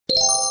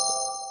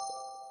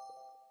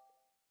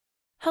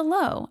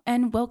Hello,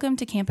 and welcome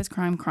to Campus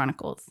Crime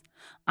Chronicles.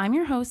 I'm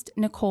your host,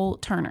 Nicole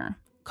Turner,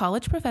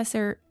 college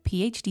professor,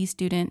 PhD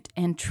student,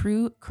 and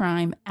true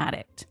crime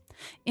addict.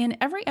 In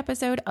every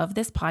episode of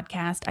this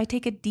podcast, I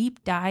take a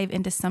deep dive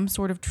into some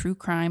sort of true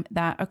crime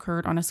that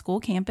occurred on a school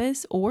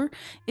campus or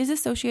is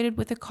associated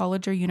with a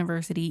college or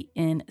university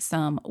in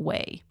some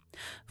way.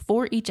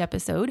 For each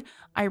episode,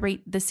 I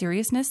rate the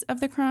seriousness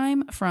of the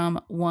crime from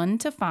 1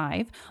 to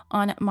 5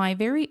 on my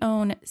very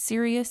own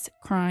serious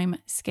crime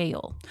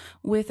scale,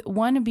 with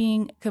 1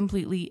 being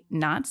completely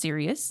not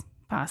serious,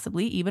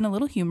 possibly even a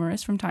little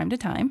humorous from time to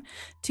time,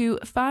 to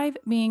 5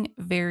 being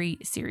very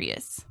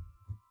serious.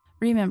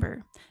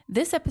 Remember,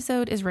 this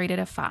episode is rated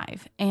a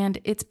 5, and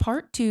it's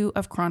part 2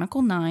 of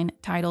Chronicle 9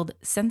 titled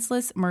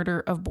Senseless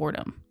Murder of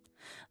Boredom.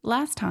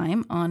 Last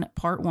time, on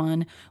part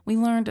 1, we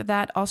learned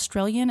that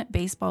Australian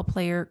baseball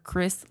player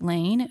Chris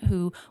Lane,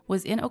 who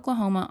was in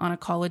Oklahoma on a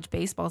college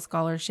baseball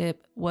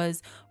scholarship,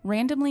 was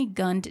randomly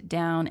gunned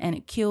down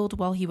and killed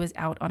while he was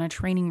out on a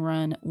training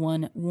run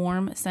one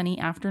warm, sunny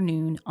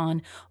afternoon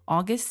on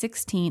August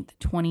 16th,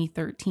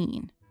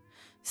 2013.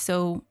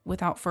 So,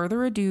 without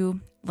further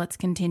ado, let's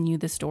continue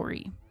the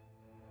story.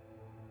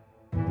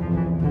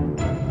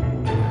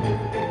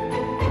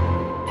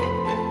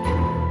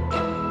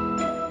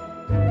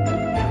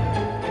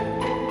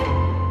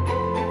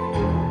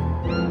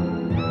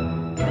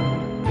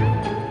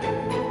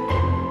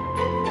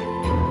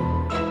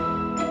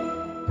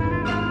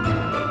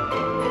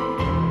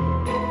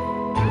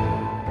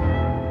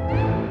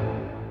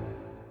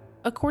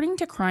 According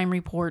to crime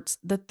reports,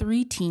 the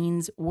 3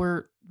 teens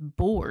were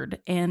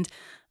bored and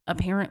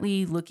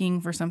apparently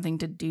looking for something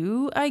to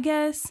do, I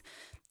guess.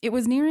 It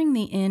was nearing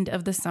the end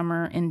of the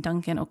summer in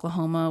Duncan,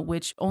 Oklahoma,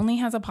 which only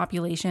has a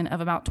population of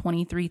about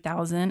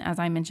 23,000, as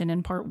I mentioned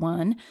in part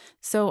 1.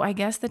 So I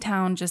guess the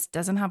town just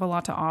doesn't have a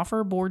lot to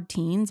offer bored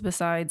teens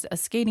besides a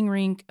skating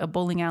rink, a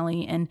bowling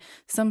alley, and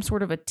some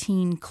sort of a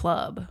teen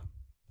club.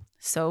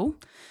 So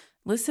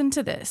listen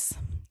to this.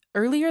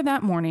 Earlier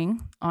that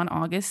morning, on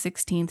August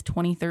 16th,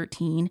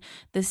 2013,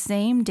 the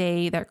same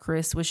day that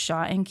Chris was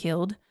shot and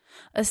killed,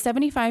 a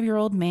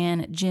 75-year-old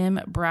man, Jim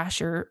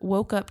Brasher,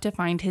 woke up to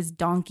find his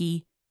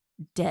donkey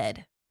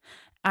dead.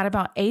 At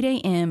about 8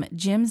 a.m.,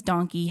 Jim's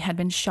donkey had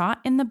been shot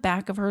in the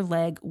back of her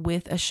leg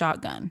with a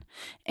shotgun.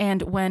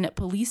 And when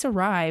police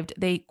arrived,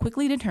 they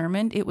quickly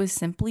determined it was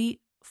simply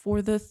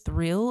for the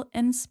thrill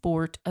and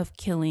sport of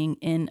killing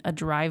in a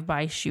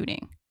drive-by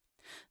shooting.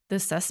 The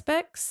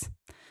suspects?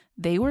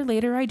 They were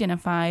later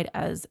identified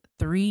as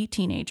 3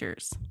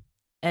 teenagers,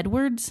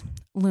 Edwards,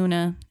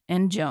 Luna,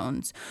 and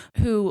Jones,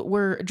 who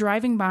were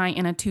driving by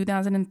in a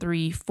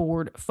 2003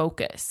 Ford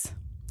Focus,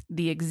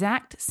 the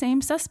exact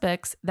same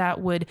suspects that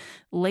would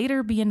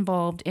later be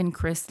involved in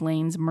Chris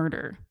Lane's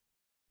murder.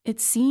 It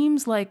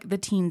seems like the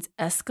teens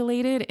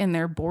escalated in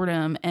their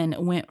boredom and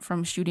went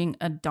from shooting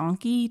a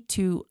donkey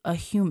to a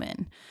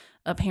human,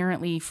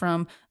 apparently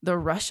from the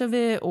rush of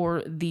it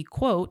or the,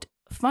 quote,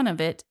 fun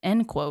of it,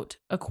 end quote,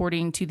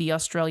 according to the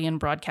Australian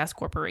Broadcast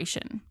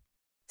Corporation.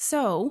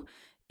 So,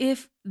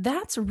 if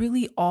that's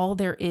really all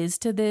there is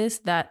to this,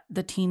 that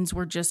the teens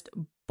were just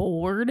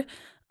bored,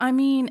 I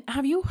mean,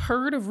 have you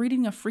heard of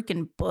reading a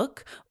freaking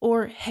book?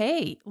 Or,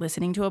 hey,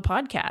 listening to a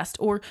podcast?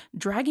 Or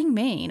dragging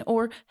Maine?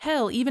 Or,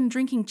 hell, even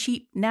drinking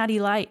cheap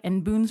Natty Light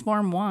and Boone's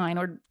Farm wine?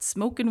 Or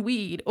smoking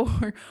weed?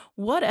 Or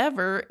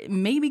whatever.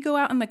 Maybe go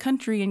out in the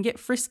country and get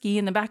frisky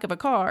in the back of a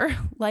car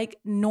like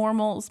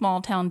normal small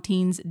town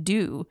teens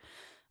do.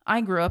 I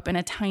grew up in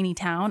a tiny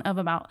town of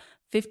about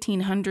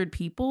 1,500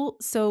 people,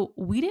 so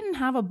we didn't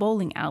have a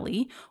bowling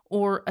alley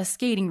or a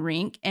skating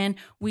rink, and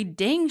we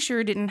dang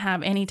sure didn't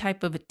have any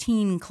type of a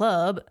teen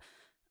club,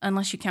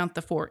 unless you count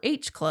the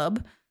 4-H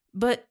club,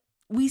 but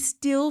we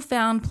still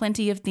found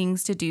plenty of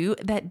things to do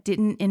that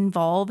didn't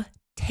involve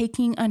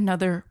taking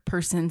another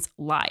person's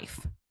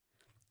life.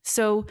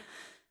 So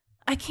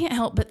I can't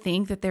help but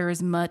think that there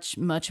is much,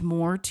 much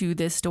more to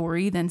this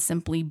story than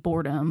simply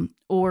boredom,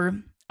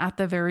 or at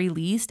the very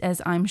least, as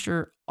I'm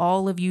sure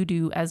all of you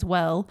do as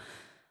well,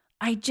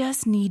 I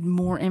just need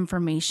more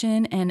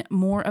information and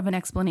more of an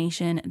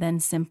explanation than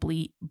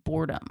simply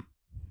boredom.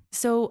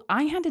 So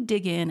I had to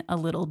dig in a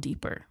little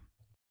deeper.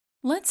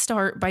 Let's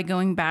start by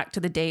going back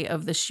to the day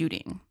of the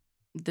shooting.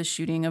 The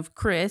shooting of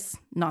Chris,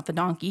 not the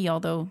donkey,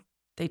 although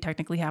they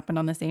technically happened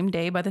on the same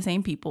day by the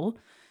same people.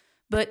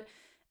 But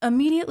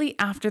immediately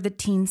after the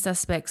teen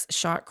suspects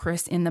shot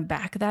Chris in the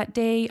back that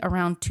day,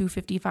 around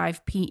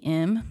 2:55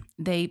 p.m.,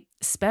 they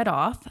sped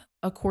off.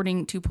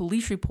 According to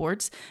police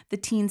reports, the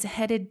teens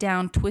headed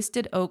down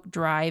Twisted Oak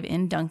Drive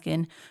in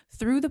Duncan,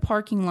 through the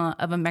parking lot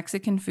of a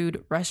Mexican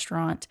food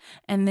restaurant,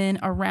 and then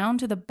around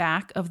to the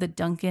back of the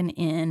Duncan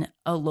Inn,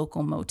 a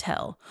local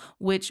motel,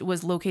 which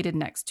was located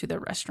next to the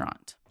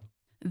restaurant.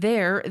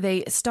 There,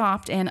 they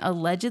stopped and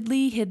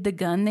allegedly hid the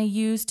gun they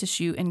used to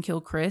shoot and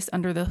kill Chris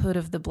under the hood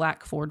of the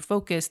black Ford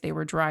Focus they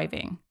were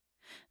driving.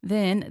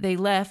 Then they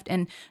left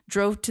and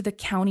drove to the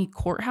county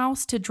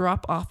courthouse to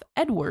drop off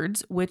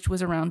Edwards, which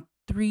was around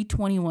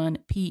 3:21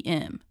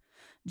 p.m.,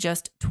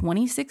 just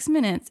 26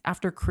 minutes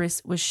after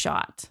Chris was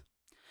shot.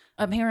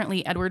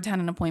 Apparently, Edwards had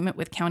an appointment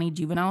with County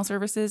Juvenile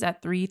Services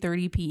at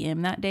 3:30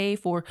 p.m. that day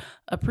for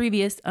a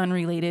previous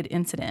unrelated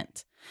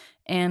incident.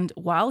 And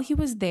while he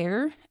was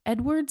there,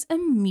 Edwards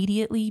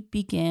immediately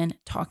began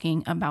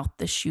talking about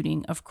the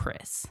shooting of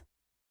Chris.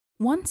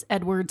 Once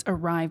Edwards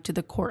arrived to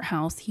the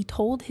courthouse, he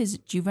told his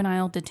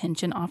juvenile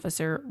detention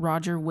officer,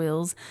 Roger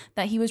Wills,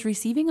 that he was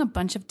receiving a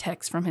bunch of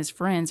texts from his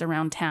friends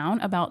around town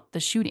about the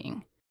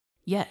shooting.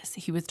 Yes,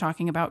 he was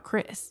talking about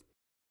Chris.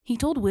 He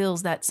told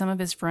Wills that some of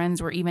his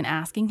friends were even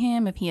asking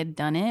him if he had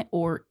done it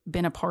or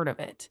been a part of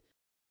it.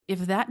 If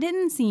that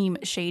didn't seem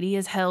shady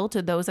as hell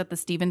to those at the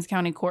Stevens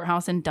County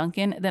Courthouse in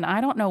Duncan, then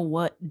I don't know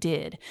what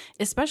did,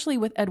 especially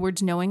with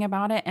Edwards knowing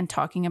about it and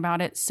talking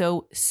about it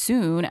so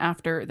soon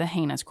after the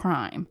heinous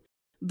crime.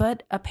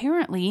 But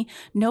apparently,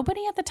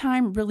 nobody at the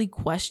time really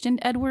questioned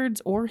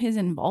Edwards or his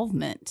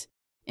involvement.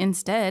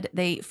 Instead,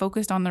 they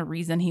focused on the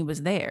reason he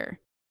was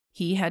there.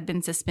 He had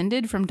been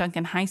suspended from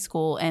Duncan High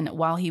School, and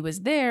while he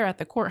was there at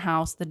the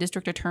courthouse, the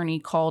district attorney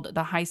called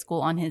the high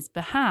school on his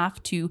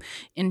behalf to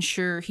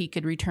ensure he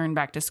could return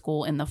back to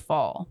school in the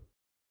fall.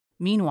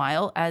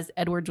 Meanwhile, as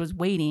Edwards was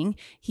waiting,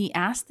 he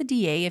asked the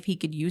DA if he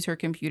could use her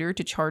computer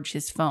to charge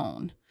his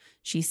phone.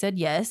 She said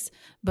yes,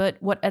 but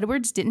what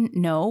Edwards didn't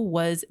know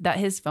was that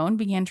his phone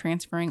began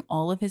transferring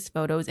all of his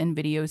photos and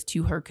videos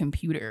to her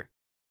computer.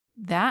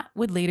 That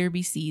would later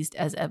be seized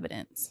as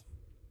evidence.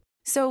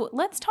 So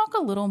let's talk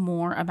a little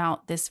more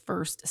about this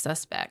first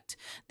suspect,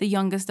 the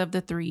youngest of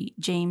the three,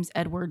 James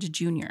Edwards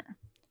Jr.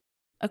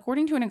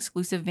 According to an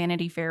exclusive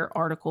Vanity Fair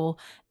article,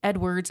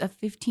 Edwards, a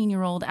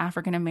 15-year-old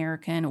African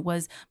American,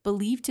 was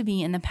believed to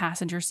be in the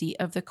passenger seat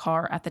of the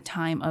car at the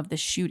time of the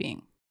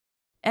shooting.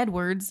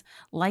 Edwards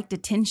liked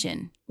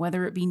attention,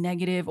 whether it be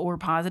negative or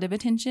positive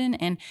attention,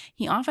 and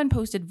he often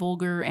posted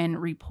vulgar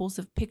and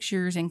repulsive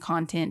pictures and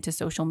content to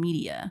social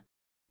media,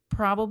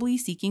 probably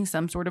seeking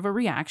some sort of a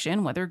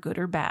reaction, whether good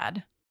or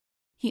bad.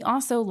 He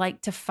also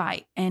liked to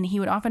fight, and he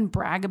would often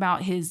brag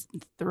about his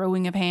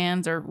throwing of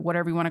hands, or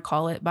whatever you want to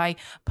call it, by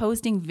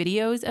posting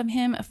videos of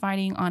him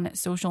fighting on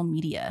social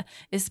media,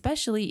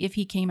 especially if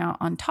he came out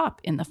on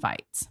top in the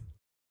fights.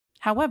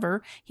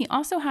 However, he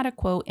also had a,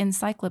 quote,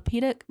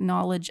 encyclopedic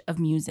knowledge of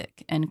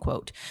music, end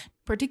quote,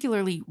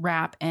 particularly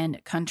rap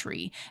and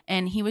country,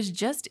 and he was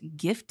just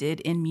gifted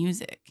in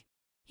music.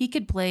 He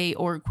could play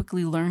or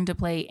quickly learn to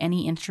play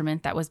any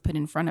instrument that was put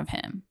in front of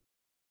him.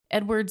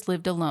 Edwards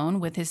lived alone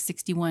with his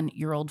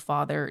 61-year-old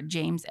father,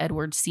 James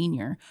Edwards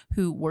Sr.,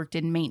 who worked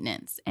in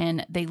maintenance,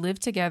 and they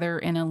lived together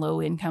in a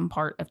low-income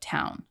part of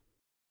town.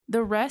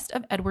 The rest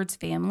of Edwards'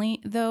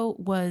 family, though,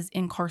 was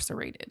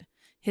incarcerated.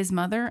 His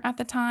mother at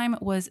the time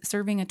was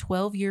serving a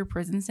 12-year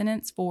prison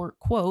sentence for,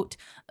 quote,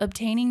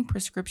 obtaining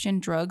prescription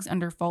drugs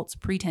under false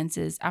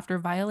pretenses after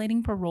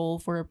violating parole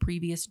for a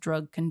previous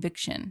drug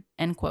conviction,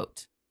 end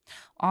quote.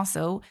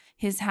 Also,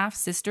 his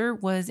half-sister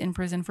was in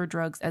prison for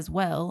drugs as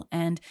well,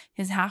 and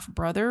his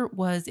half-brother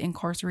was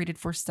incarcerated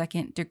for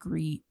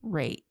second-degree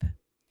rape.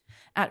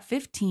 At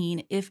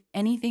 15, if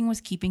anything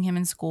was keeping him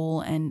in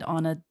school and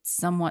on a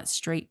somewhat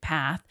straight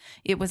path,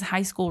 it was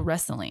high school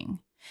wrestling.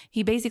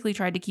 He basically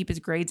tried to keep his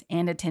grades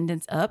and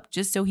attendance up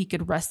just so he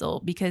could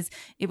wrestle because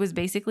it was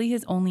basically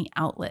his only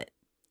outlet.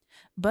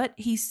 But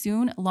he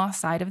soon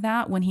lost sight of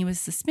that when he was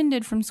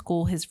suspended from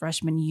school his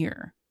freshman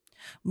year.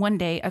 One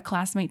day, a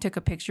classmate took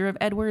a picture of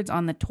Edwards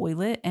on the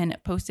toilet and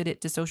posted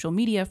it to social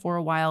media for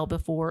a while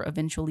before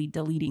eventually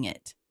deleting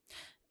it.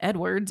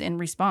 Edwards, in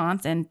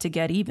response and to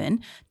get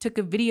even, took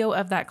a video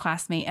of that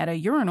classmate at a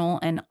urinal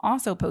and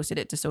also posted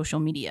it to social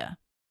media.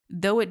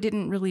 Though it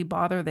didn't really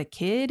bother the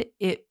kid,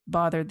 it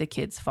bothered the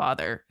kid's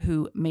father,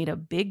 who made a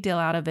big deal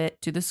out of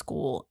it to the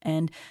school,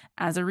 and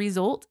as a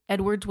result,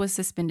 Edwards was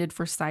suspended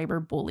for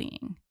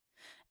cyberbullying.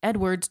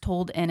 Edwards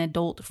told an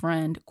adult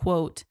friend,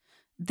 quote,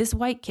 this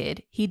white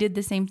kid, he did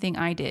the same thing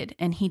I did,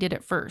 and he did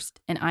it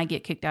first, and I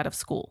get kicked out of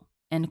school,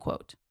 end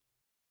quote.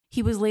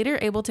 He was later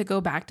able to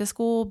go back to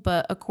school,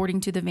 but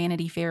according to the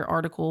Vanity Fair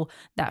article,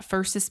 that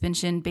first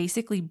suspension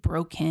basically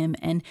broke him,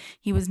 and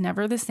he was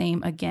never the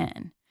same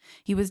again.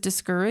 He was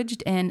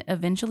discouraged and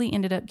eventually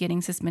ended up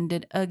getting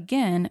suspended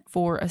again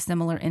for a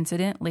similar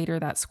incident later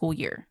that school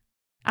year.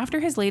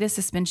 After his latest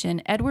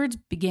suspension, Edwards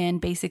began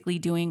basically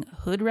doing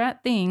hood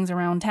rat things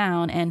around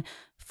town and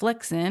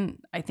flexing,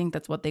 I think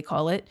that's what they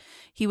call it.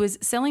 He was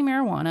selling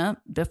marijuana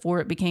before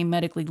it became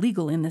medically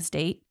legal in the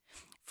state,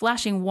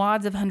 flashing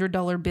wads of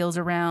 $100 bills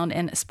around,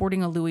 and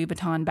sporting a Louis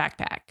Vuitton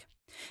backpack.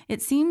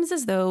 It seems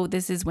as though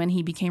this is when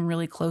he became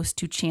really close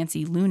to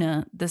Chancey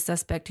Luna, the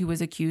suspect who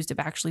was accused of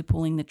actually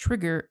pulling the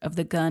trigger of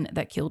the gun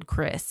that killed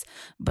Chris,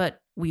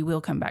 but we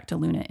will come back to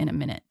Luna in a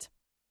minute.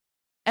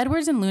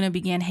 Edwards and Luna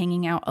began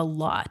hanging out a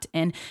lot,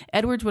 and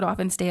Edwards would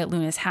often stay at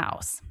Luna's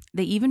house.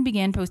 They even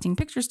began posting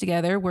pictures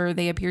together where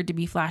they appeared to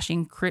be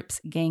flashing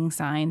Crips gang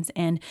signs,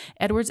 and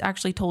Edwards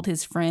actually told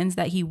his friends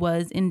that he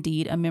was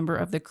indeed a member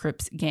of the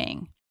Crips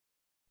gang.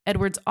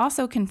 Edwards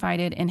also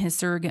confided in his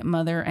surrogate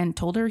mother and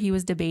told her he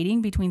was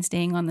debating between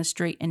staying on the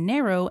straight and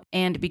narrow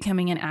and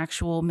becoming an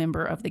actual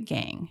member of the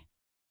gang.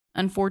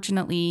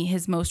 Unfortunately,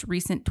 his most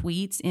recent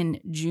tweets in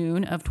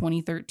June of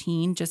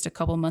 2013, just a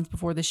couple months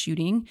before the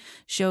shooting,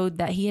 showed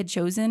that he had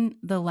chosen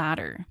the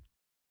latter.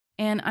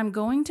 And I'm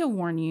going to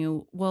warn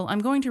you, well, I'm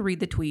going to read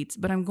the tweets,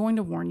 but I'm going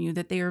to warn you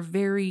that they are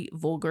very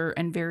vulgar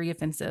and very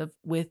offensive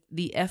with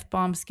the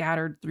F-bomb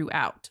scattered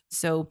throughout.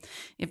 So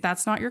if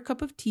that's not your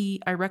cup of tea,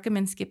 I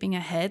recommend skipping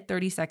ahead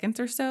 30 seconds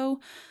or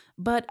so.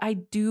 But I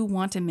do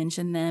want to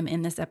mention them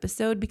in this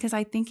episode because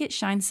I think it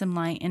shines some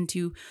light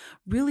into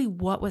really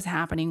what was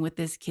happening with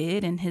this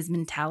kid and his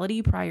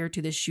mentality prior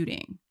to the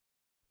shooting.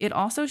 It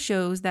also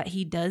shows that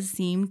he does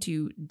seem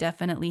to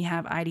definitely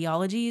have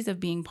ideologies of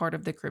being part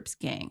of the Crips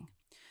gang.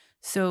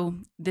 So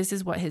this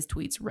is what his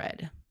tweets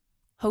read.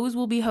 Hoes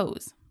will be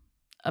hoes.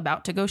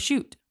 About to go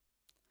shoot.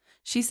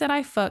 She said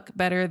I fuck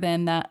better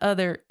than that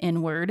other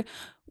N-word.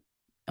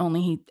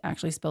 Only he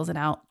actually spells it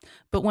out.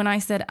 But when I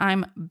said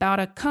I'm about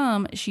to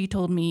come, she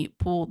told me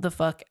pull the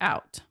fuck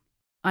out.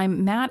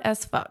 I'm mad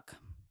as fuck.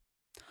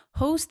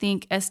 Hoes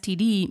think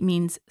STD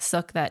means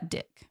suck that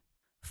dick.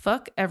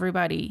 Fuck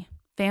everybody.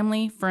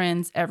 Family,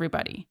 friends,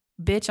 everybody.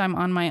 Bitch, I'm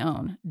on my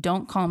own.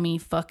 Don't call me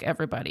fuck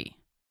everybody.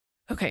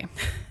 Okay.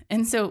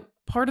 And so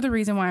part of the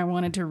reason why I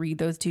wanted to read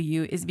those to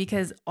you is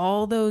because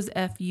all those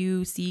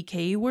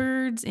F-U-C-K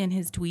words in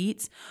his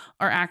tweets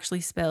are actually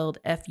spelled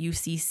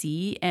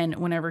F-U-C-C. And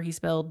whenever he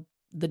spelled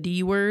the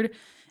D word,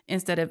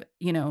 instead of,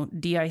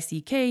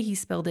 D-I-C-K, he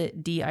spelled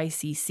it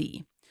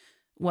D-I-C-C.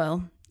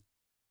 Well,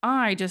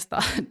 I just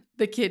thought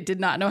the kid did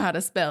not know how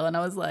to spell. And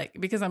I was like,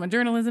 because I'm a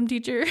journalism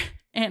teacher,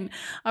 and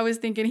I was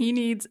thinking he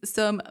needs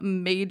some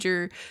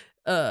major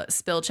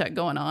spell check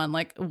going on.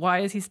 Like, why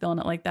is he spelling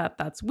it like that?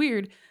 That's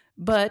weird.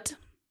 But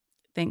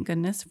thank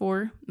goodness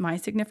for my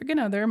significant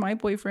other, my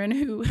boyfriend,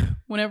 who,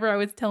 whenever I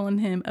was telling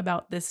him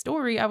about this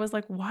story, I was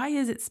like, why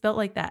is it spelled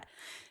like that?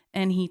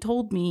 And he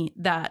told me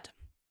that.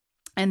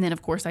 And then,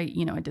 of course, I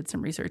did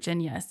some research,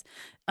 and yes.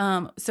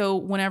 So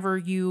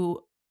whenever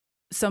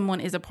someone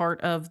is a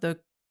part of the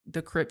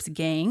Crips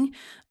gang,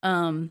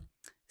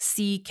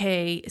 CK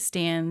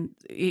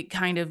it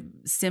kind of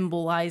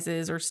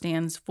symbolizes or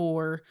stands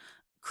for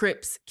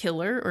Crips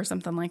killer or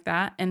something like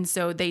that. And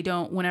so they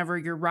don't, whenever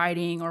you're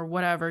writing or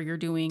whatever you're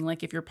doing,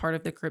 like if you're part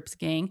of the Crips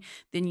gang,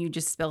 then you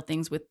just spell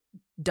things with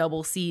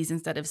double C's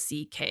instead of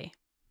CK.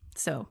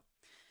 So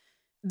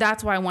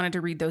that's why I wanted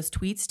to read those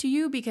tweets to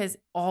you, because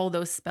all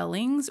those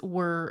spellings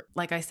were,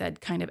 like I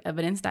said, kind of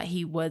evidence that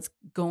he was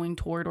going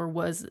toward or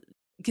was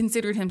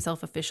considered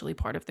himself officially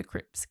part of the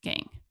Crips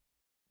gang.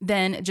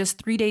 Then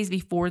just 3 days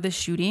before the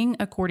shooting,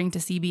 according to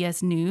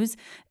CBS News,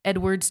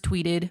 Edwards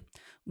tweeted,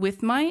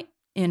 with my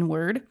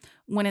N-word,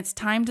 when it's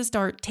time to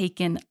start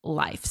taking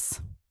lives.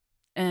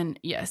 And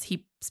yes,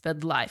 he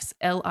spelled lives,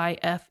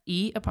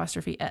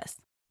 L-I-F-E''S.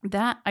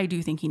 That I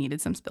do think he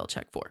needed some spell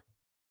check for.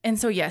 And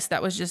so yes,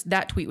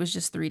 that tweet was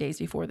just 3 days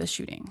before the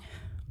shooting.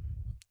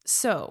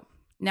 So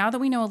now that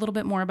we know a little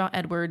bit more about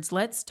Edwards,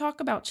 let's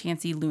talk about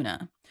Chancey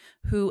Luna,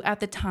 who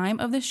at the time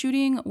of the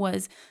shooting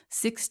was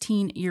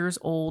 16 years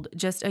old,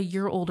 just a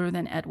year older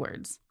than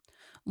Edwards.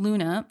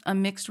 Luna, a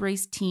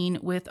mixed-race teen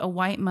with a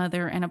white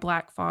mother and a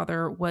black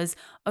father, was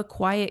a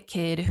quiet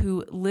kid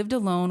who lived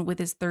alone with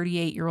his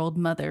 38-year-old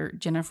mother,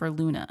 Jennifer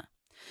Luna.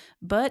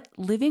 But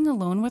living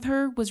alone with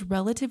her was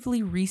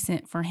relatively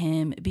recent for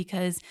him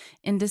because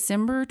in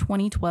December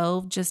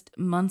 2012, just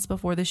months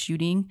before the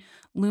shooting,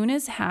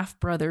 Luna's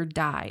half-brother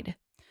died.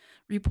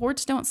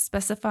 Reports don't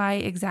specify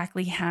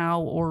exactly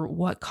how or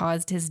what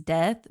caused his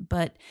death,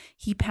 but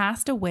he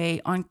passed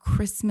away on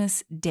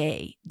Christmas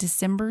Day,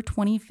 December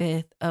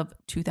 25th of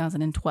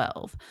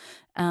 2012,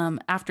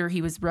 after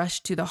he was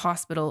rushed to the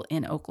hospital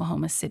in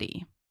Oklahoma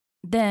City.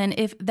 Then,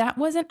 if that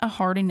wasn't a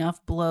hard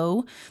enough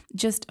blow,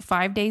 just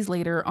 5 days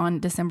later on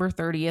December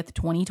 30th,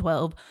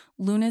 2012,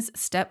 Luna's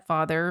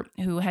stepfather,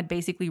 who had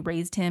basically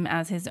raised him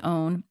as his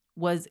own,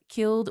 was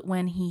killed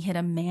when he hit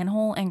a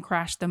manhole and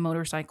crashed the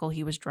motorcycle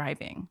he was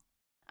driving.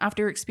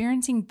 After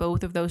experiencing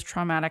both of those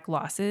traumatic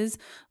losses,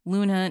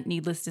 Luna,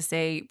 needless to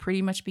say,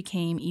 pretty much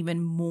became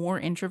even more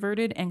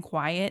introverted and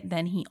quiet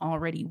than he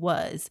already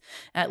was,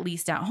 at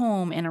least at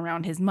home and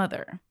around his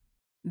mother.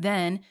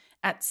 Then,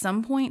 at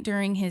some point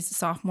during his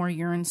sophomore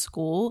year in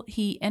school,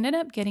 he ended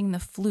up getting the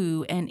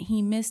flu, and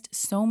he missed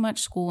so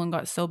much school and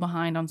got so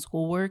behind on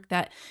schoolwork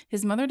that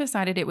his mother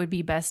decided it would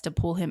be best to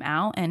pull him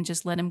out and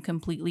just let him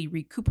completely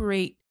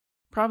recuperate,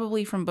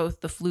 probably from both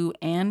the flu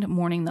and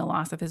mourning the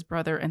loss of his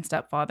brother and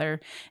stepfather.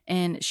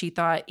 And she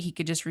thought he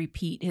could just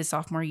repeat his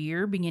sophomore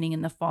year beginning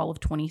in the fall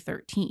of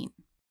 2013.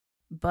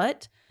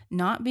 But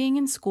not being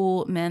in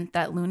school meant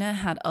that Luna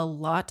had a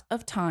lot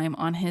of time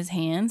on his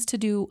hands to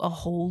do a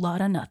whole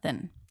lot of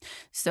nothing.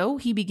 So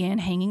he began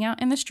hanging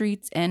out in the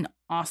streets and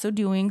also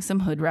doing some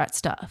hood rat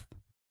stuff.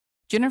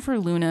 Jennifer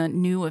Luna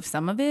knew of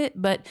some of it,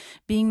 but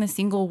being the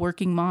single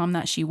working mom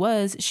that she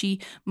was, she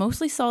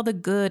mostly saw the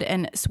good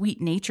and sweet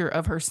nature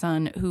of her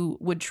son, who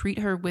would treat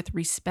her with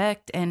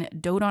respect and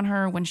dote on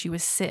her when she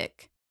was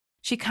sick.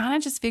 She kind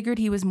of just figured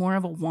he was more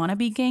of a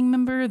wannabe gang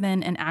member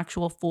than an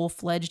actual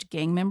full-fledged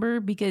gang member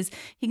because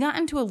he got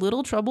into a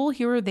little trouble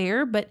here or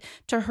there, but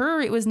to her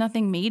it was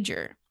nothing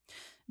major.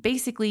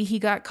 Basically, he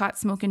got caught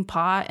smoking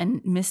pot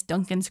and missed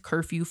Duncan's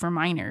curfew for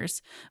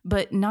minors,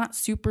 but not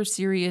super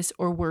serious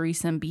or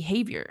worrisome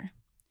behavior.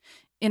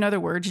 In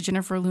other words,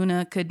 Jennifer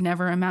Luna could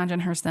never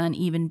imagine her son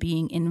even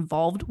being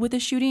involved with a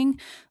shooting,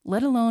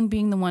 let alone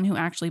being the one who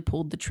actually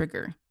pulled the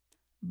trigger.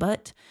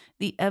 But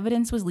the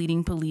evidence was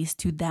leading police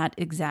to that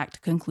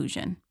exact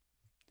conclusion.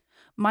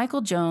 Michael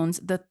Jones,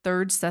 the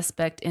third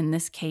suspect in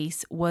this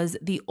case, was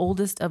the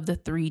oldest of the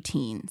three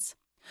teens.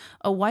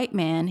 A white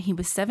man, he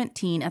was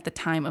 17 at the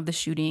time of the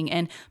shooting,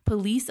 and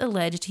police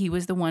alleged he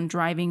was the one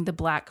driving the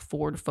black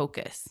Ford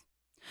Focus.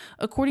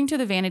 According to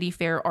the Vanity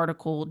Fair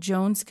article,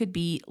 Jones could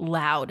be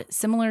loud,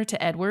 similar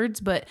to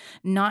Edwards, but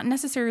not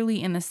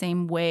necessarily in the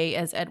same way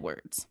as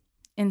Edwards.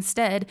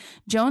 Instead,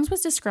 Jones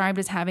was described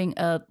as having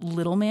a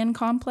little man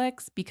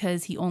complex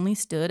because he only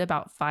stood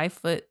about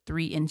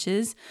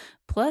 5'3".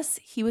 Plus,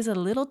 he was a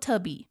little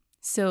tubby,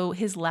 so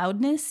his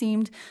loudness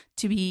seemed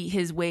to be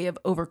his way of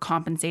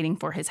overcompensating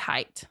for his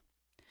height.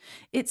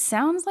 It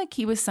sounds like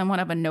he was somewhat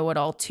of a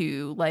know-it-all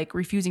too, like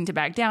refusing to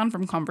back down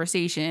from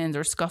conversations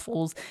or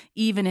scuffles,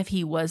 even if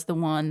he was the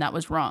one that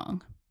was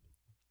wrong.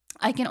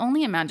 I can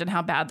only imagine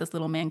how bad this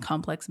little man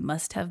complex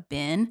must have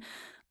been.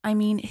 I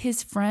mean,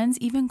 his friends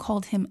even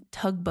called him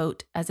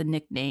Tugboat as a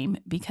nickname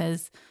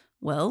because,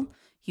 well,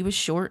 he was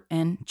short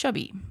and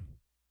chubby.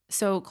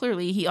 So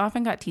clearly, he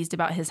often got teased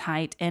about his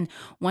height, and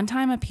one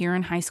time a peer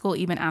in high school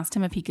even asked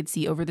him if he could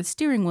see over the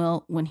steering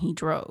wheel when he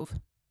drove.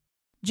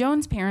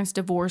 Jones' parents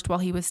divorced while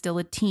he was still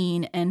a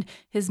teen, and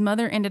his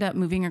mother ended up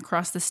moving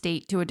across the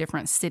state to a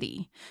different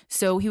city.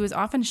 So he was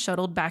often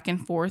shuttled back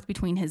and forth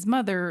between his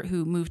mother,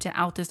 who moved to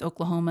Altus,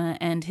 Oklahoma,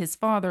 and his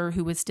father,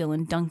 who was still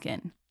in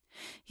Duncan.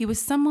 He was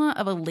somewhat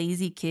of a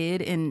lazy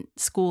kid, in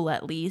school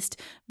at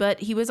least, but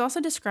he was also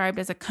described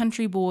as a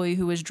country boy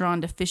who was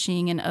drawn to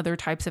fishing and other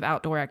types of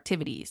outdoor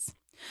activities.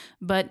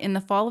 But in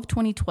the fall of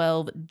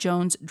 2012,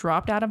 Jones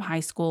dropped out of high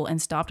school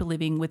and stopped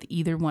living with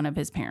either one of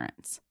his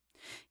parents.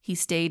 He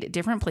stayed at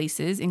different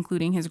places,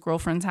 including his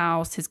girlfriend's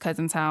house, his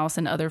cousin's house,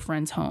 and other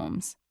friends'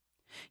 homes.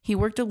 He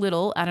worked a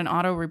little at an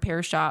auto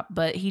repair shop,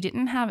 but he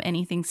didn't have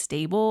anything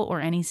stable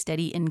or any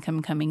steady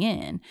income coming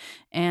in.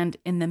 And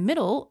in the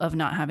middle of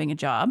not having a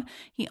job,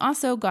 he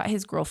also got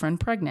his girlfriend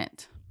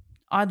pregnant.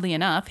 Oddly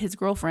enough, his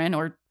girlfriend,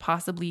 or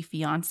possibly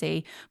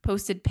fiance,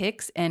 posted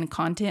pics and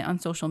content on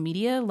social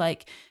media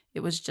like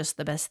it was just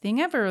the best thing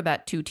ever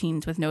that two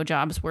teens with no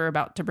jobs were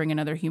about to bring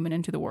another human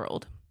into the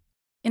world.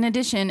 In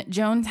addition,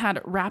 Jones had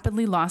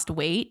rapidly lost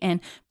weight, and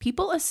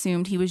people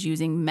assumed he was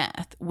using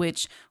meth,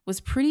 which was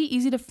pretty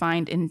easy to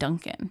find in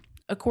Duncan.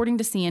 According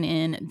to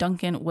CNN,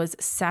 Duncan was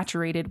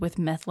saturated with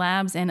meth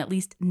labs, and at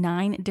least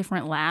 9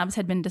 different labs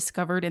had been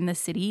discovered in the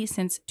city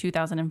since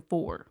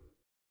 2004.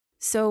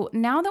 So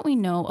now that we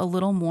know a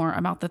little more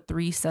about the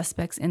 3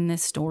 suspects in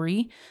this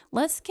story,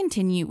 let's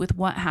continue with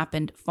what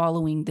happened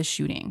following the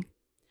shooting.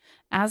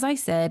 As I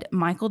said,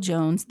 Michael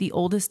Jones, the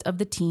oldest of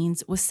the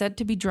teens, was said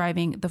to be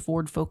driving the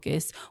Ford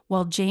Focus,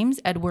 while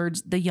James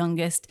Edwards, the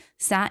youngest,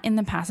 sat in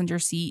the passenger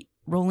seat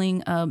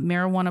rolling a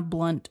marijuana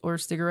blunt or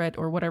cigarette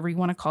or whatever you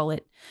want to call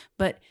it,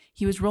 but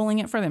he was rolling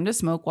it for them to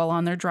smoke while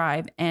on their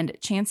drive, and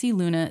Chancey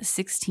Luna,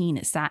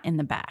 16, sat in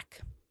the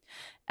back.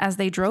 As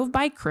they drove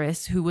by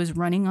Chris, who was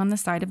running on the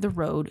side of the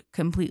road,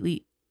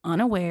 completely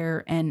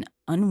unaware and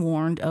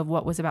unwarned of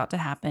what was about to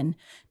happen,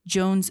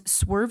 Jones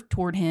swerved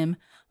toward him,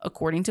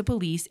 according to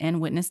police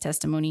and witness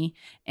testimony,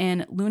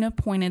 and Luna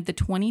pointed the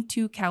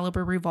 .22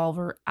 caliber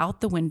revolver out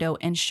the window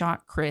and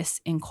shot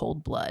Chris in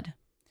cold blood.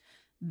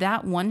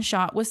 That one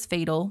shot was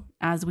fatal,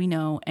 as we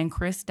know, and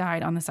Chris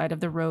died on the side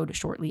of the road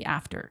shortly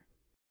after.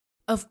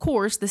 Of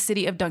course, the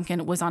city of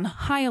Duncan was on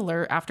high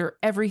alert after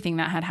everything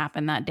that had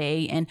happened that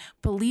day, and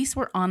police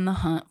were on the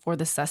hunt for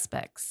the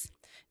suspects.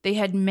 They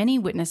had many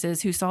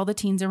witnesses who saw the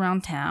teens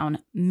around town,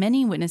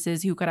 many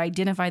witnesses who could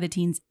identify the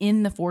teens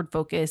in the Ford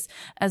Focus,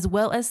 as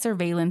well as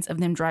surveillance of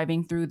them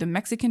driving through the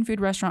Mexican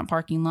food restaurant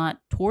parking lot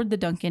toward the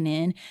Duncan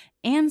Inn,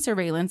 and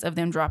surveillance of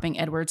them dropping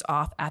Edwards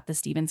off at the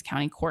Stevens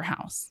County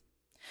Courthouse.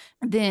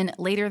 Then,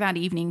 later that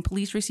evening,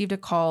 police received a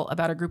call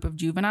about a group of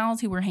juveniles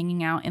who were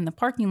hanging out in the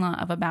parking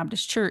lot of a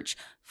Baptist church,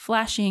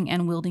 flashing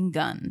and wielding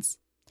guns.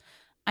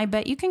 I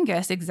bet you can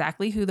guess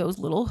exactly who those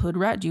little hood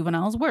rat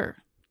juveniles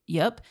were.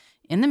 Yep.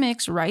 In the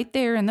mix, right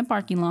there in the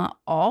parking lot,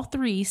 all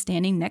 3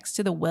 standing next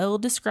to the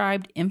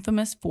well-described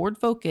infamous Ford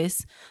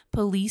Focus,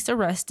 police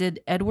arrested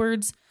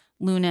Edwards,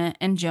 Luna,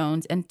 and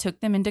Jones and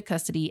took them into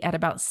custody at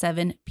about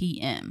 7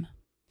 p.m.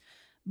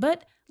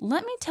 But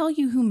let me tell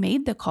you who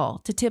made the call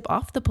to tip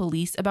off the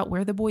police about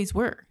where the boys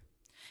were.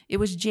 It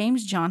was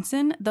James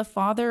Johnson, the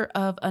father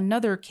of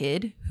another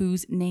kid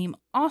whose name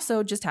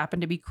also just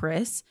happened to be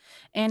Chris,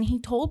 and he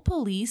told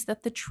police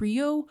that the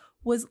trio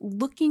was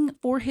looking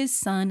for his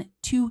son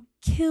to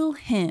kill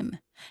him.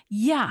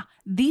 Yeah,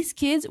 these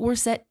kids were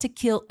set to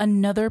kill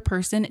another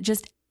person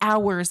just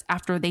hours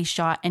after they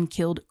shot and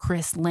killed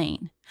Chris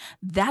Lane.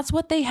 That's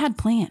what they had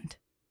planned.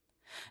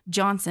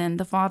 Johnson,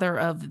 the father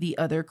of the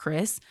other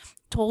Chris,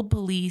 told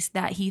police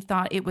that he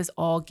thought it was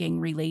all gang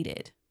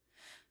related.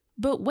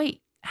 But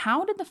wait,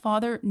 how did the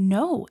father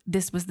know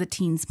this was the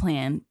teen's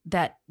plan,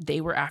 that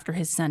they were after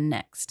his son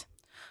next?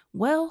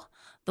 Well,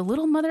 the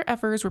little mother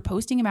effers were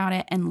posting about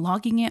it and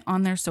logging it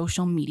on their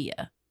social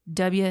media.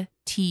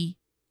 WTF.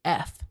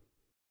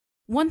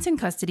 Once in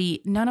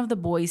custody, none of the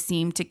boys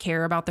seemed to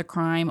care about the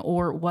crime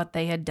or what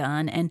they had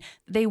done, and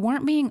they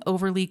weren't being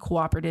overly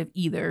cooperative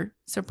either.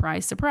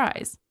 Surprise,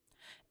 surprise.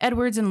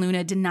 Edwards and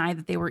Luna denied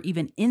that they were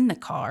even in the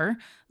car,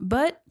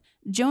 but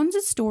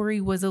Jones's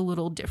story was a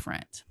little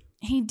different.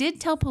 He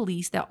did tell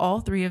police that all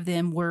three of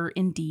them were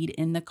indeed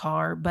in the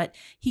car, but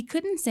he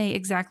couldn't say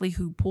exactly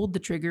who pulled the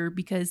trigger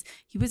because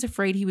he was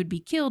afraid he would be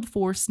killed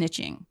for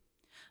snitching.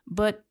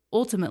 But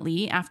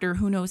ultimately, after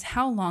who knows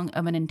how long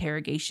of an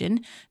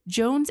interrogation,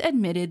 Jones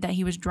admitted that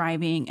he was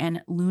driving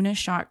and Luna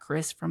shot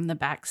Chris from the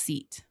back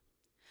seat.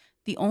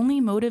 The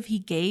only motive he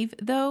gave,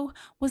 though,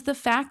 was the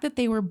fact that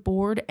they were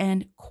bored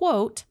and,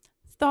 quote,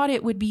 thought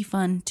it would be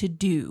fun to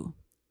do,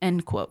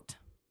 end quote.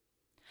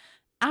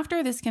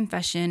 After this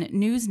confession,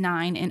 News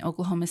 9 in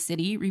Oklahoma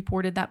City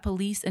reported that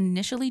police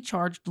initially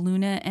charged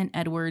Luna and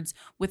Edwards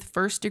with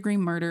first-degree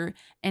murder,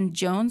 and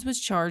Jones was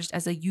charged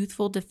as a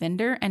youthful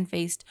defender and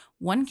faced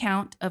 1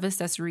 count of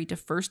accessory to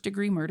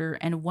first-degree murder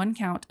and 1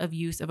 count of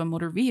use of a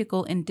motor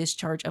vehicle in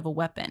discharge of a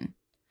weapon.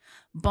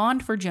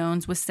 Bond for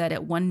Jones was set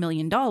at $1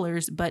 million,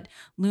 but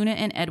Luna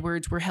and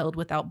Edwards were held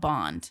without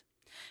bond.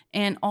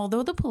 And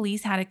although the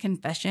police had a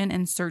confession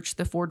and searched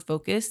the Ford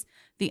Focus,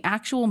 the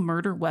actual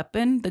murder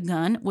weapon, the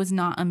gun, was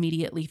not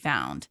immediately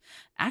found.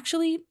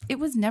 Actually, it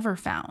was never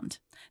found.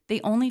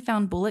 They only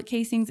found bullet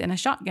casings and a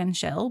shotgun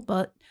shell,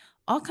 but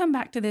I'll come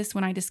back to this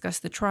when I discuss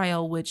the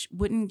trial, which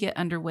wouldn't get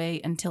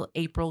underway until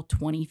April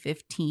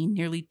 2015,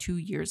 nearly 2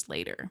 years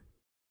later.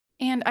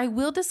 And I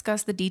will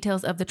discuss the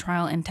details of the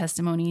trial and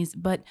testimonies,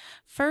 but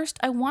first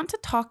I want to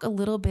talk a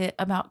little bit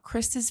about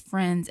Chris's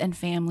friends and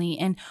family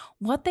and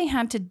what they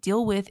had to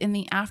deal with in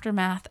the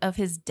aftermath of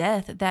his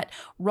death that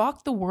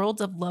rocked the worlds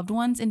of loved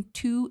ones in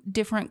 2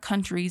 different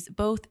countries,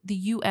 both the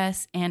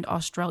US and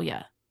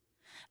Australia.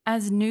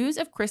 As news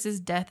of Chris's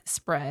death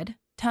spread,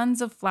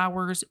 tons of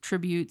flowers,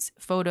 tributes,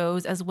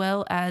 photos, as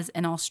well as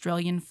an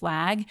Australian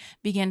flag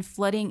began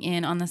flooding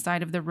in on the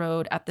side of the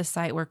road at the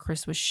site where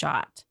Chris was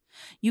shot.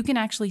 You can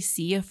actually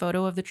see a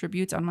photo of the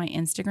tributes on my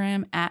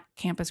Instagram at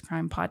Campus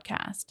Crime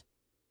Podcast.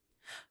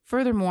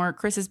 Furthermore,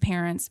 Chris's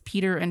parents,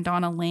 Peter and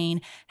Donna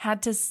Lane,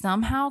 had to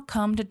somehow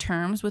come to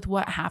terms with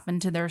what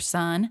happened to their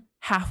son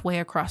halfway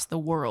across the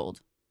world.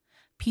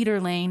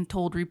 Peter Lane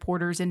told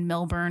reporters in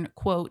Melbourne,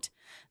 quote,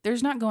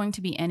 "There's not going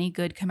to be any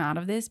good come out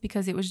of this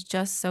because it was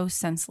just so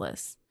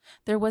senseless.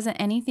 There wasn't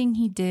anything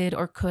he did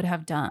or could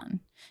have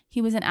done.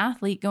 He was an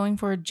athlete going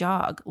for a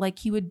jog, like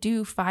he would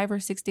do 5 or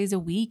 6 days a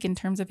week in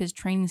terms of his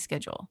training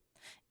schedule.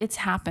 It's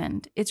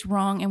happened, it's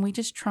wrong, and we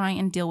just try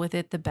and deal with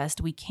it the best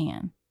we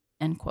can,"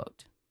 end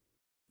quote.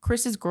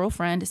 Chris's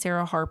girlfriend,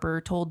 Sarah Harper,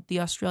 told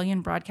the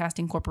Australian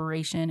Broadcasting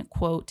Corporation,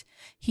 quote,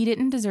 "He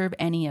didn't deserve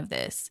any of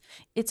this.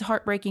 It's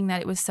heartbreaking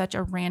that it was such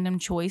a random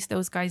choice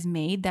those guys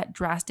made that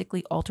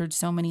drastically altered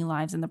so many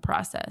lives in the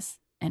process,"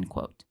 end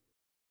quote.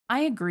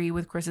 I agree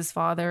with Chris's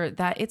father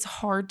that it's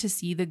hard to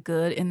see the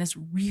good in this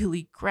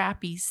really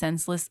crappy,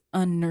 senseless,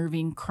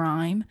 unnerving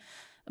crime,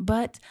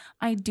 but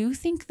I do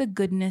think the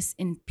goodness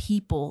in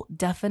people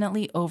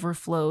definitely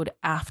overflowed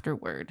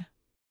afterward.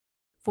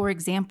 For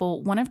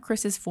example, one of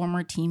Chris's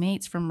former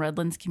teammates from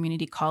Redlands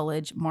Community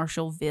College,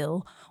 Marshall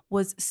Ville,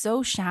 was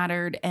so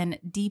shattered and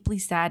deeply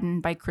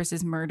saddened by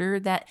Chris's murder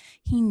that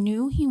he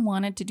knew he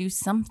wanted to do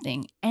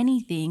something,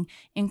 anything,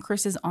 in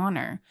Chris's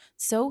honor.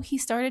 So he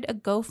started a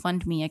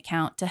GoFundMe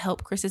account to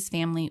help Chris's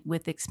family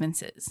with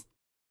expenses.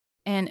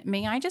 And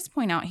may I just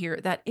point out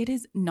here that it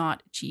is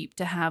not cheap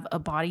to have a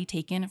body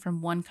taken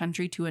from one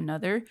country to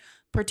another,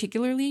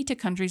 particularly to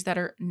countries that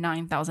are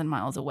 9,000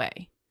 miles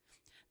away.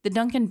 The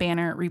Duncan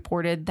Banner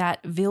reported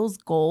that Ville's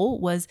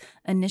goal was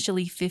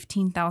initially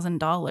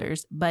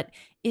 $15,000, but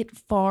it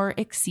far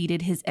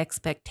exceeded his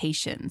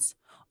expectations.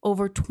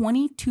 Over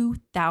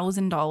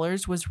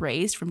 $22,000 was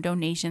raised from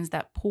donations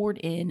that poured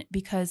in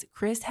because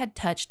Chris had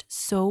touched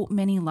so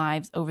many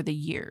lives over the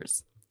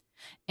years.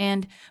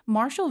 And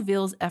Marshall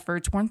Ville's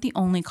efforts weren't the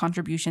only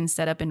contributions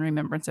set up in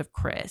remembrance of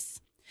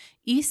Chris.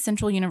 East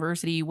Central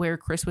University, where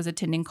Chris was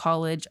attending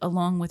college,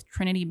 along with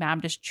Trinity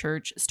Baptist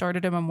Church,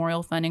 started a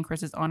memorial fund in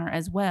Chris's honor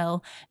as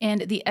well.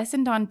 And the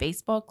Essendon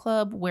Baseball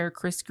Club, where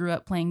Chris grew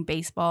up playing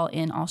baseball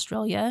in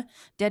Australia,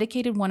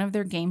 dedicated one of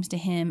their games to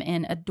him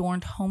and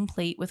adorned home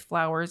plate with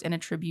flowers in a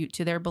tribute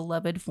to their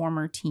beloved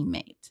former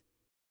teammate.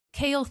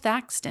 Cale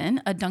Thaxton,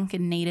 a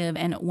Duncan native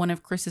and one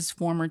of Chris's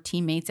former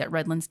teammates at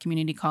Redlands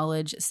Community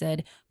College,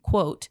 said,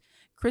 quote,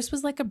 "Chris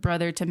was like a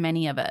brother to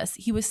many of us.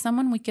 He was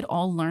someone we could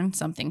all learn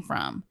something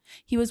from.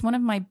 He was one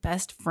of my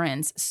best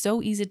friends,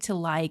 so easy to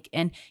like,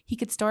 and he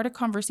could start a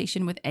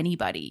conversation with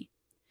anybody.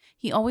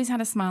 He always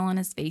had a smile on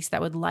his face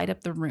that would light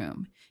up the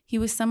room. He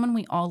was someone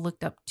we all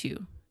looked up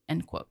to,"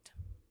 end quote.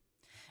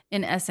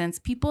 In essence,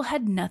 people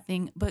had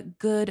nothing but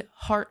good,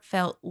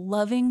 heartfelt,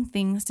 loving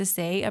things to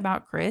say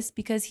about Chris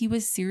because he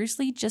was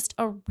seriously just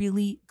a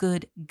really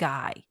good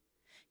guy.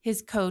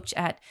 His coach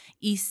at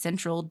East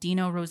Central,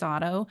 Dino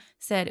Rosato,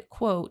 said,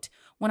 quote,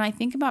 "When I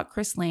think about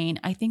Chris Lane,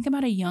 I think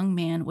about a young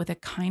man with a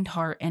kind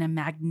heart and a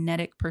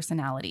magnetic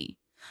personality.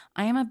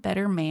 I am a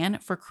better man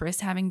for Chris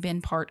having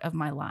been part of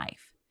my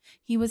life.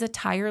 He was a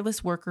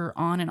tireless worker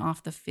on and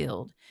off the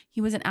field.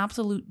 He was an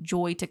absolute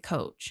joy to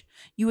coach.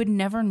 You would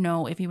never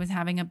know if he was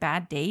having a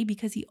bad day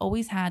because he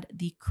always had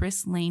the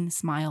Chris Lane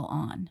smile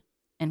on,"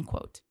 end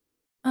quote.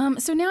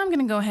 So now I'm going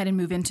to go ahead and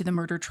move into the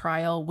murder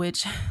trial,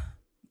 which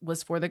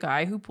was for the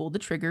guy who pulled the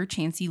trigger,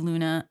 Chancey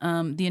Luna.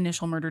 The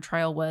initial murder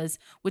trial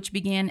which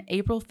began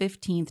April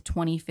 15th,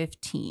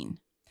 2015.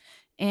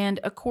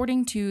 And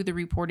according to the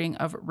reporting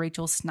of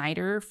Rachel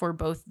Snyder for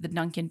both the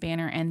Duncan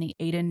Banner and the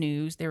Ada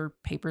News, they were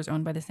papers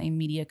owned by the same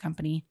media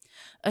company,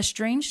 a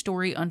strange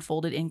story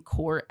unfolded in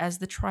court as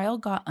the trial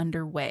got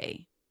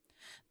underway.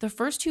 The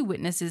first two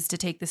witnesses to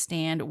take the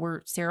stand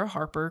were Sarah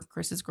Harper,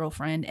 Chris's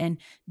girlfriend, and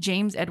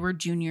James Edward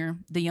Jr.,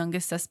 the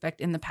youngest suspect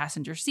in the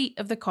passenger seat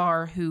of the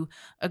car, who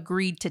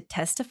agreed to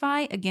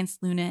testify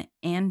against Luna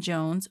and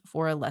Jones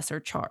for a lesser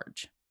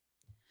charge.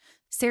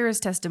 Sarah's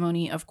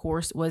testimony, of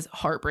course, was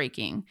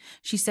heartbreaking.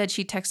 She said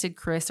she texted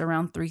Chris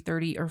around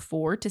 3:30 or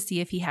 4 to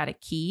see if he had a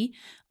key.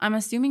 I'm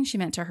assuming she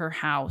meant to her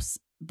house,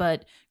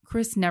 but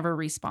Chris never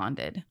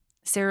responded.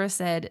 Sarah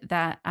said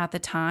that at the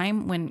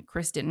time when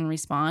Chris didn't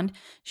respond,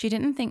 she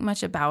didn't think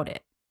much about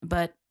it.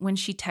 But when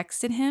she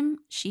texted him,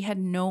 she had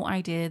no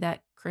idea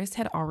that Chris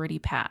had already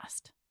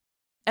passed.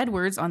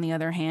 Edwards, on the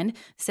other hand,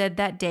 said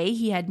that day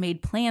he had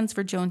made plans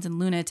for Jones and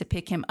Luna to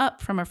pick him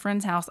up from a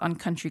friend's house on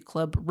Country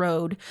Club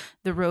Road,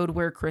 the road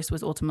where Chris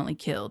was ultimately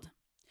killed.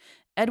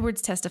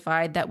 Edwards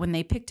testified that when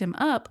they picked him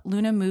up,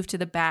 Luna moved to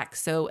the back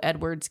so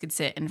Edwards could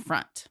sit in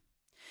front.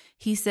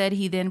 He said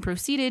he then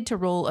proceeded to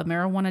roll a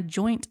marijuana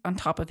joint on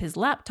top of his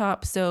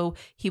laptop, so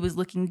he was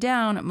looking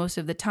down most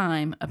of the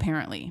time,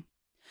 apparently.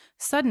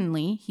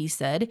 Suddenly, he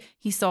said,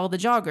 he saw the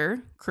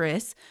jogger,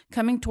 Chris,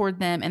 coming toward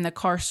them, and the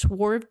car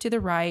swerved to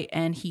the right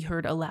and he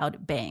heard a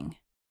loud bang.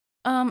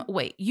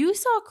 Wait, you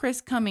saw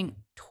Chris coming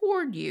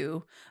toward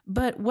you,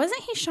 but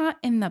wasn't he shot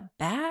in the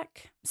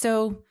back?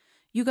 So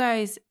you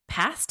guys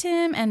passed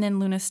him and then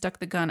Luna stuck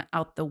the gun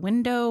out the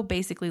window,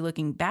 basically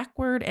looking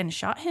backward, and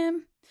shot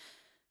him?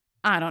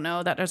 I don't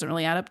know. That doesn't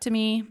really add up to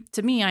me.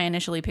 To me, I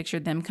initially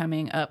pictured them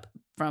coming up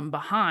from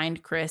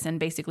behind Chris and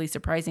basically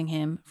surprising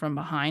him from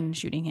behind and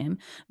shooting him.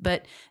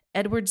 But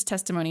Edwards'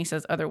 testimony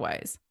says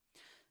otherwise.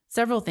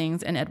 Several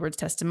things in Edwards'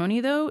 testimony,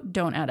 though,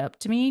 don't add up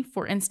to me.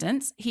 For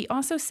instance, he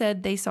also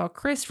said they saw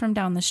Chris from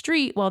down the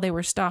street while they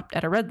were stopped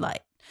at a red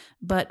light.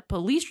 But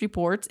police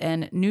reports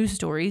and news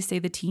stories say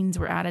the teens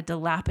were at a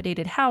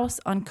dilapidated house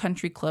on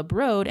Country Club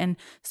Road and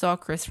saw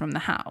Chris from the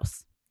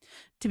house.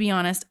 To be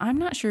honest, I'm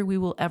not sure we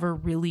will ever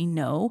really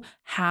know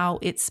how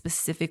it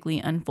specifically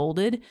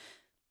unfolded,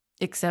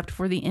 except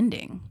for the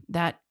ending,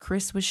 that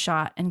Chris was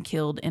shot and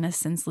killed in a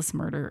senseless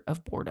murder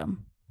of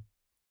boredom.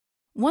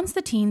 Once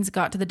the teens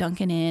got to the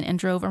Duncan Inn and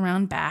drove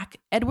around back,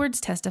 Edwards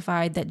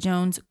testified that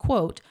Jones,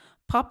 quote,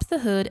 popped the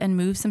hood and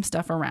moved some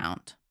stuff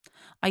around.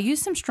 I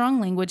used some strong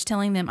language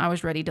telling them I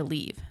was ready to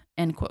leave,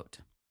 end quote.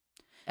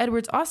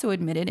 Edwards also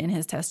admitted in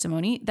his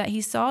testimony that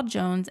he saw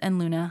Jones and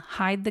Luna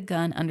hide the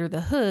gun under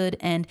the hood,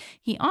 and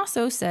he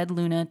also said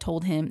Luna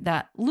told him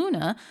that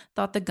Luna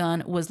thought the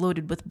gun was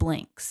loaded with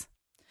blanks.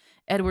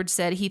 Edwards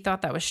said he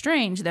thought that was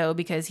strange, though,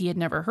 because he had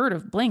never heard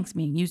of blanks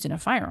being used in a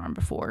firearm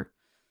before.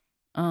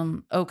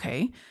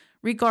 Okay.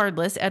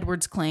 Regardless,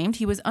 Edwards claimed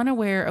he was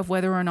unaware of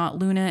whether or not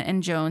Luna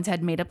and Jones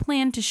had made a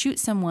plan to shoot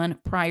someone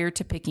prior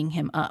to picking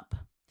him up.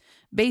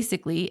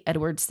 Basically,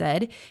 Edwards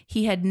said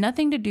he had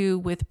nothing to do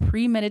with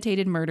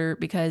premeditated murder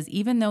because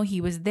even though he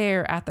was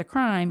there at the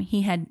crime,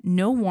 he had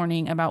no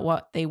warning about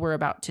what they were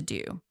about to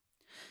do.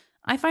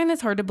 I find this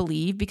hard to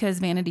believe because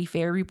Vanity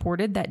Fair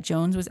reported that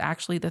Jones was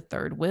actually the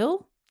third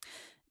will,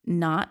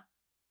 not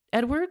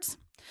Edwards.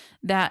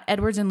 That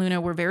Edwards and Luna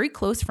were very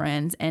close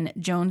friends and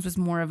Jones was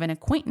more of an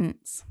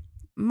acquaintance.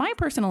 My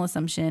personal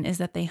assumption is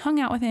that they hung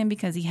out with him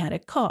because he had a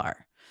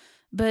car.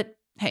 But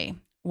hey,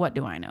 what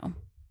do I know?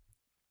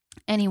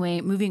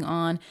 Anyway, moving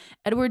on,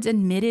 Edwards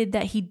admitted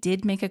that he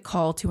did make a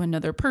call to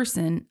another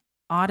person,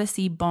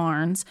 Odyssey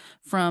Barnes,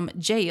 from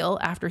jail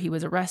after he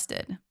was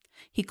arrested.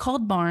 He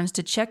called Barnes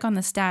to check on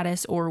the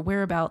status or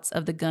whereabouts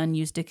of the gun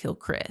used to kill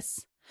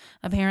Chris.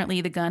 Apparently,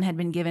 the gun had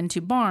been given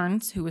to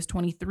Barnes, who was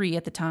 23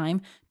 at the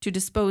time, to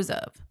dispose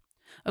of.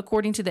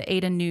 According to the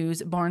Ada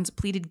News, Barnes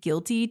pleaded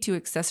guilty to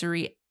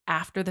accessory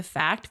after the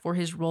fact for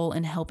his role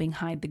in helping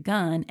hide the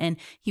gun, and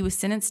he was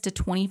sentenced to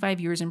 25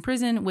 years in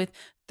prison with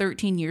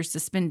 13 years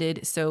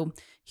suspended, so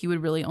he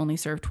would really only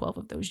serve 12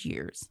 of those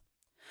years.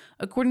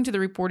 According to the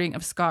reporting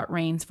of Scott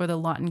Rains for the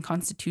Lawton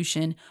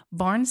Constitution,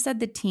 Barnes said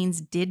the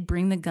teens did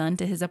bring the gun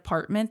to his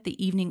apartment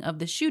the evening of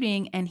the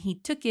shooting, and he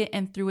took it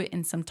and threw it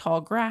in some tall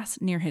grass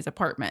near his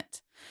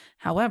apartment.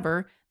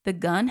 However, the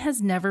gun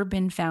has never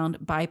been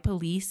found by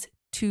police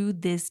to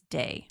this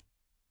day.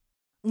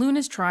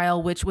 Luna's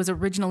trial, which was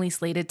originally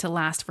slated to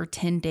last for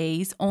 10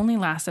 days, only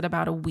lasted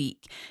about a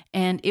week,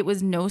 and it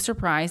was no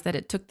surprise that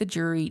it took the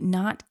jury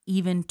not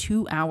even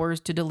 2 hours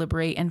to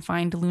deliberate and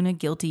find Luna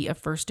guilty of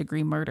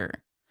first-degree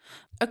murder.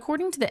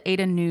 According to the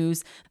Ada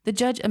News, the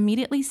judge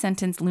immediately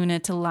sentenced Luna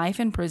to life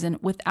in prison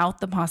without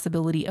the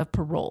possibility of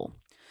parole.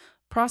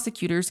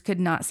 Prosecutors could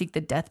not seek the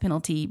death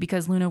penalty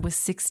because Luna was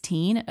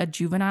 16, a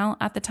juvenile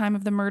at the time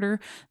of the murder,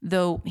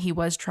 though he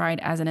was tried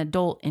as an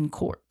adult in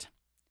court.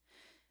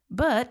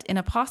 But in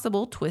a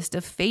possible twist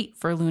of fate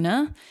for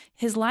Luna,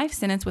 his life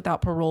sentence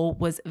without parole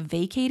was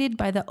vacated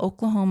by the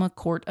Oklahoma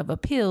Court of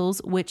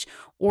Appeals, which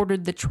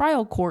ordered the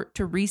trial court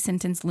to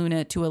resentence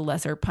Luna to a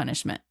lesser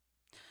punishment.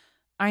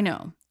 I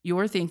know,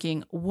 you're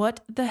thinking,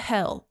 what the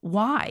hell?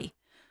 Why?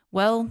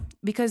 Well,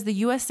 because the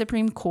U.S.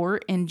 Supreme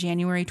Court in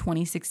January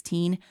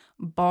 2016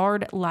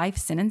 barred life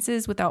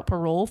sentences without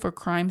parole for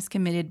crimes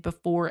committed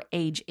before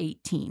age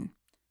 18.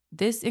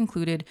 This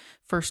included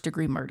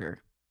first-degree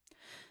murder.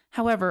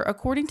 However,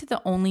 according to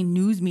the only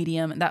news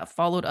medium that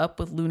followed up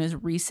with Luna's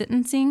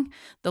resentencing,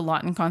 the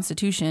Lawton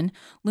Constitution,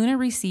 Luna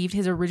received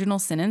his original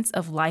sentence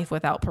of life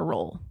without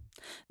parole.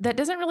 That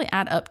doesn't really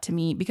add up to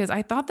me because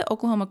I thought the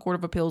Oklahoma Court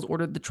of Appeals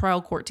ordered the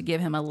trial court to give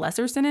him a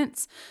lesser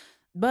sentence,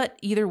 but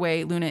either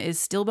way, Luna is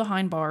still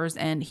behind bars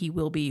and he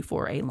will be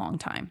for a long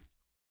time.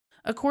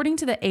 According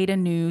to the Ada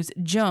News,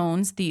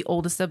 Jones, the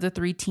oldest of the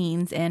 3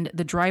 teens and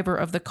the driver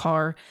of the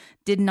car,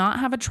 did not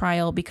have a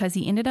trial because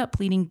he ended up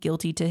pleading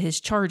guilty to his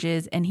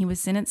charges and he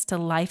was sentenced to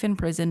life in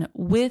prison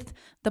with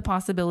the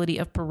possibility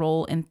of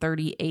parole in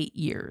 38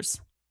 years.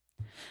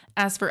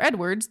 As for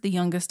Edwards, the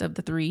youngest of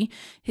the 3,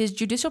 his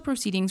judicial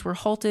proceedings were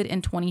halted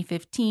in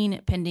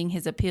 2015 pending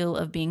his appeal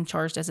of being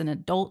charged as an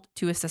adult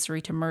to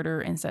accessory to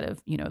murder instead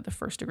of, the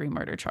first-degree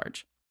murder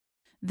charge.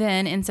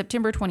 Then, in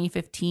September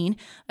 2015,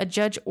 a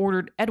judge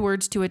ordered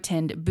Edwards to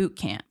attend boot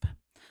camp.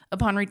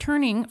 Upon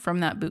returning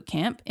from that boot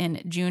camp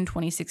in June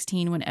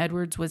 2016, when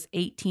Edwards was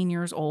 18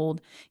 years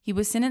old, he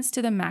was sentenced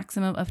to the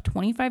maximum of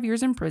 25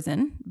 years in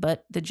prison,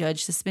 but the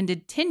judge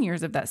suspended 10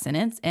 years of that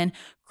sentence and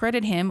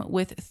credited him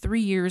with 3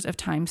 years of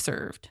time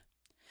served.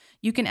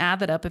 You can add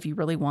that up if you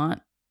really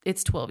want.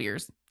 It's 12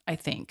 years, I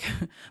think.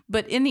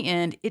 But in the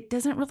end, it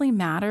doesn't really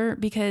matter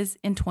because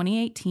in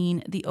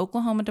 2018, the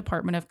Oklahoma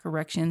Department of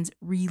Corrections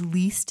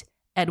released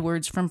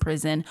Edwards from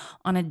prison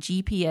on a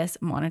GPS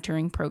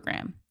monitoring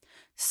program.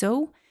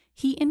 So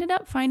he ended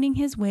up finding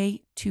his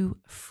way to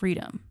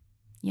freedom.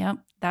 Yep,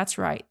 that's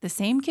right. The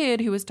same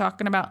kid who was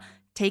talking about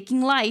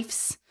taking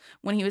lives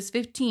when he was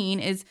 15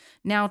 is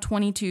now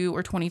 22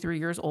 or 23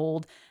 years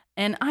old.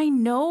 And I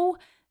know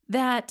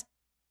that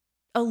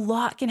a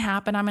lot can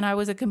happen. I mean, I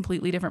was a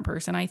completely different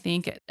person, I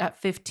think, at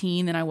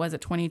 15 than I was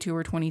at 22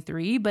 or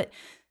 23, but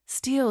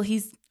still,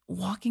 he's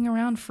walking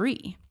around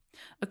free.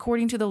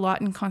 According to the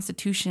Lawton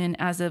Constitution,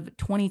 as of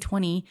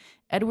 2020,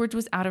 Edwards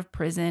was out of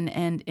prison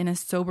and in a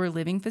sober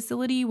living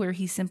facility where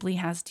he simply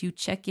has to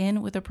check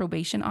in with a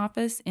probation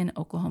office in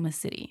Oklahoma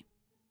City.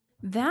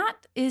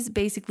 That is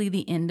basically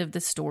the end of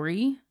the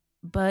story,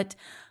 but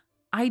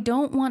I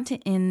don't want to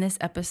end this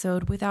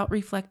episode without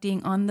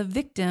reflecting on the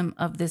victim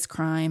of this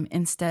crime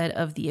instead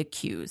of the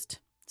accused.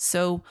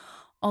 So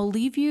I'll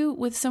leave you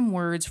with some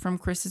words from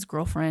Chris's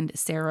girlfriend,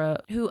 Sarah,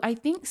 who I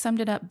think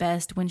summed it up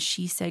best when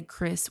she said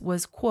Chris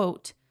was,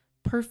 quote,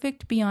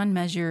 perfect beyond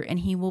measure and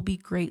he will be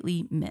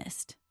greatly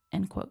missed,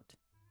 end quote.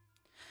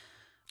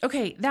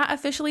 Okay, that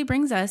officially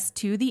brings us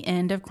to the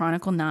end of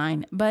Chronicle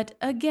 9. But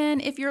again,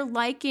 if you're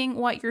liking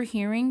what you're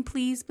hearing,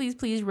 please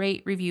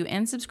rate, review,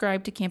 and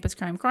subscribe to Campus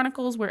Crime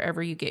Chronicles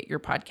wherever you get your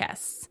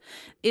podcasts.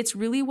 It's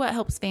really what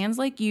helps fans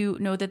like you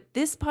know that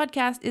this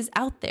podcast is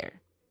out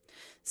there.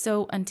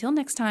 So until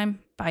next time,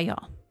 bye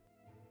y'all.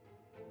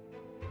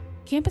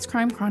 Campus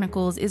Crime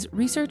Chronicles is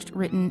researched,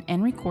 written,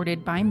 and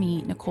recorded by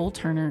me, Nicole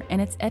Turner, and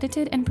it's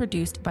edited and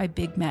produced by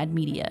Big Mad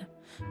Media.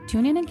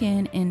 Tune in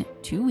again in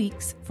 2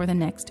 weeks for the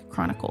next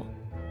Chronicle.